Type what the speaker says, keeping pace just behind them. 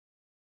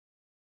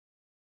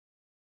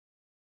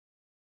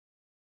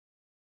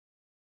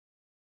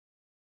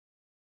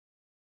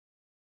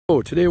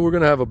So today we're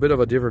going to have a bit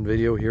of a different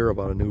video here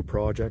about a new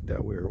project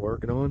that we're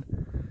working on.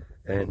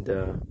 And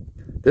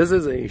this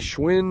is a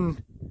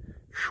Schwinn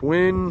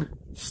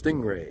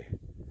Sting Ray.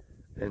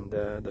 And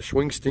the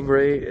Schwinn Sting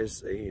Ray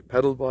is a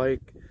pedal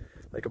bike,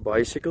 like a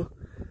bicycle.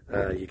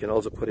 You can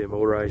also put a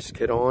motorized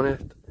kit on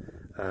it.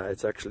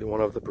 It's actually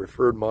one of the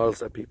preferred models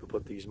that people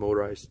put these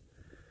motor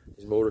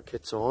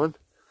kits on.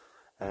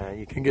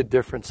 You can get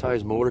different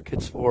size motor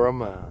kits for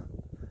them,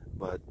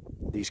 but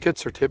these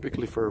kits are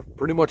typically for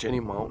pretty much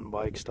any mountain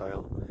bike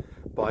style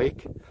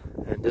bike.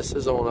 And this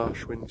is on a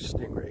Schwinn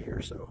Sting Ray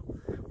here. So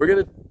we're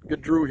gonna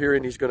get Drew here,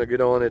 and he's gonna get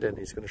on it, and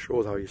he's gonna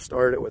show us how you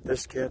start it with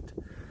this kit,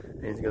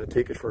 and he's gonna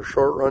take it for a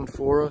short run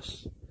for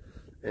us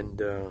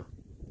and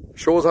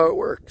show us how it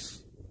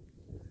works.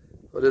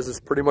 So this is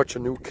pretty much a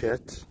new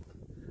kit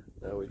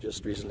that we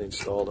just recently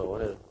installed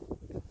on it.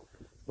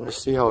 Want to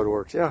see how it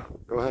works? Yeah,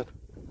 go ahead.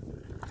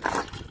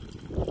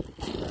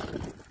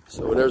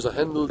 So there's a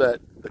handle that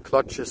the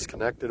clutch is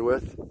connected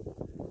with,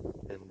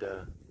 and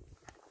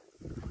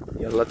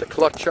you gotta let the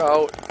clutch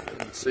out.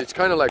 And so it's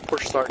kind of like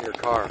push starting your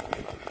car.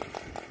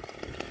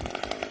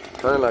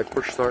 Kind of like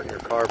push starting your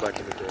car back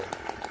in the day.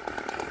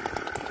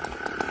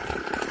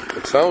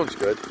 It sounds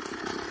good.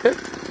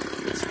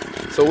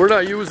 So we're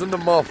not using the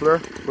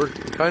muffler. We're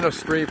kind of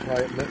straight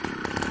piping it.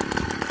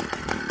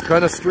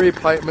 Kind of straight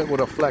piping it with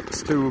a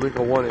flex tubing,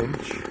 a 1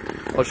 inch.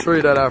 I'll show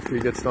you that after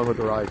he gets done with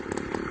the ride.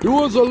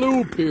 Do us a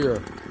loop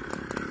here.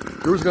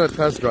 Drew's gonna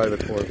test drive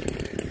it for us.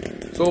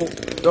 So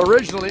the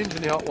original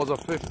engine out was a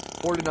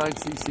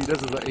 49cc.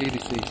 This is an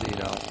 80cc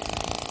now.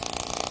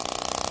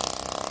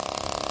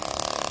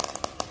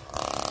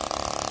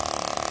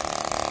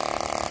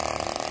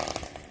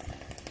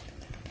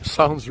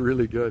 Sounds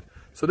really good.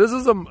 So this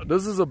is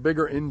a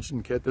bigger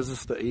engine kit. This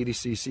is the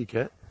 80cc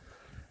kit.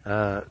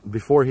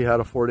 Before he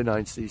had a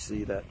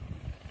 49cc that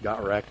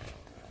got wrecked.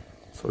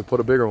 So we put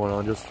a bigger one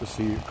on just to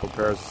see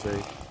comparison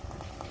sake.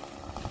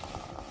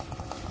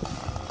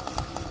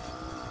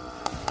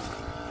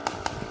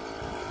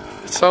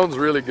 It sounds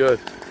really good.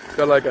 It's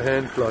got like a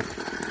hand clutch.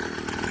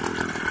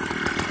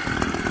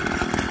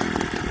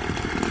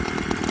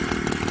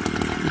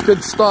 You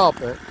could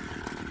stop it.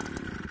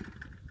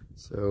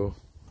 So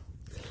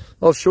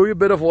I'll show you a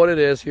bit of what it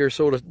is here.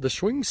 So the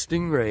Schwinn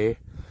Sting Ray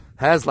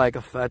has like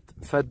a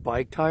fat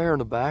bike tire on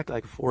the back,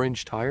 like a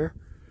 4-inch tire.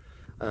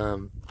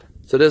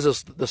 So this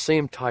is the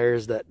same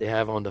tires that they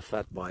have on the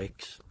fat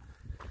bikes,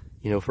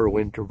 you know, for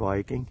winter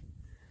biking.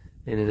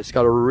 And it's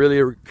got a really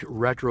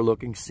retro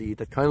looking seat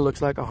that kind of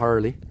looks like a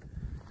Harley.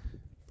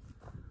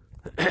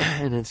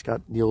 And it's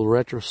got the old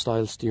retro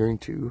style steering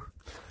too.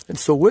 And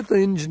so with the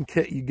engine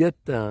kit, you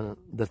get the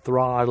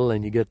throttle,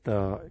 and you get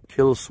the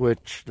kill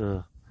switch,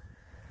 and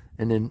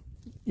then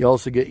you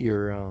also get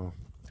your,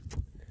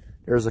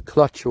 there's a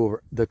clutch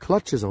over, the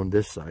clutch is on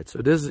this side. So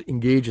this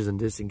engages and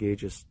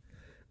disengages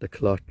the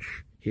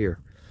clutch here.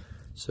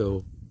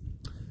 So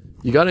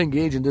you got to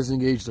engage and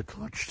disengage the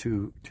clutch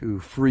to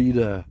free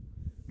the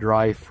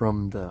drive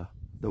from the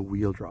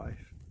wheel drive.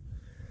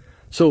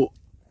 So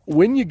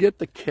when you get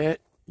the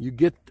kit, you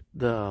get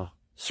the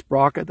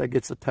sprocket that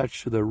gets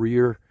attached to the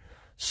rear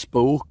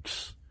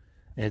spokes,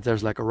 and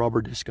there's like a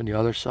rubber disc on the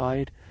other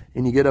side,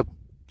 and you get a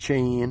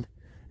chain,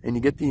 and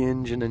you get the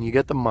engine, and you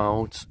get the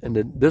mounts, and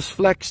then this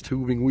flex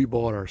tubing we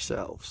bought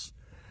ourselves.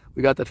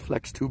 We got that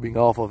flex tubing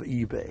off of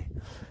eBay.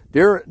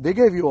 They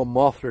gave you a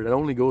muffler that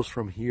only goes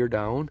from here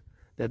down,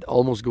 that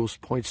almost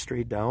points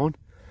straight down.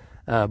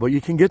 But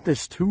you can get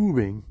this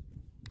tubing.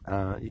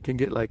 You can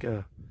get like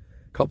a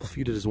couple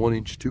feet of this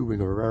 1-inch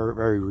tubing, or very,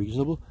 very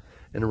reasonable,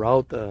 and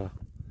route the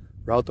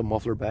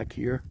muffler back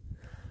here.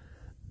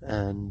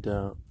 And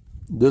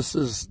this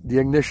is the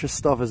ignition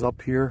stuff is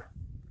up here,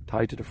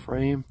 tied to the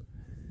frame.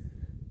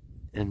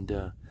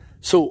 And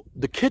so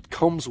the kit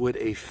comes with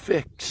a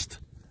fixed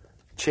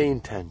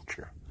chain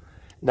tensioner.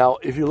 Now,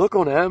 if you look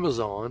on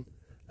Amazon,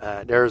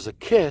 there's a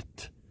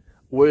kit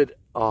with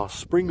a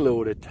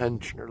spring-loaded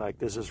tensioner like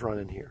this is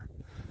running here.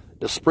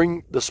 The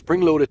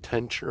spring-loaded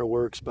tensioner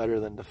works better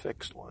than the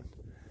fixed one.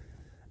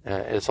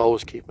 It's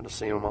always keeping the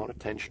same amount of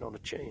tension on the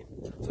chain.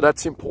 So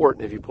that's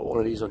important if you put one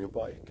of these on your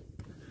bike.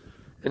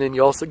 And then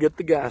you also get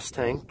the gas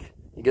tank,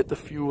 you get the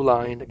fuel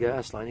line, the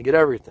gas line, you get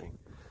everything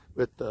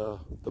with the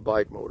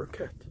bike motor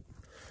kit.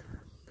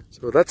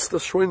 So that's the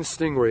Schwinn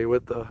Sting Ray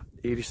with the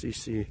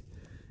 80cc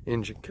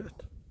engine kit.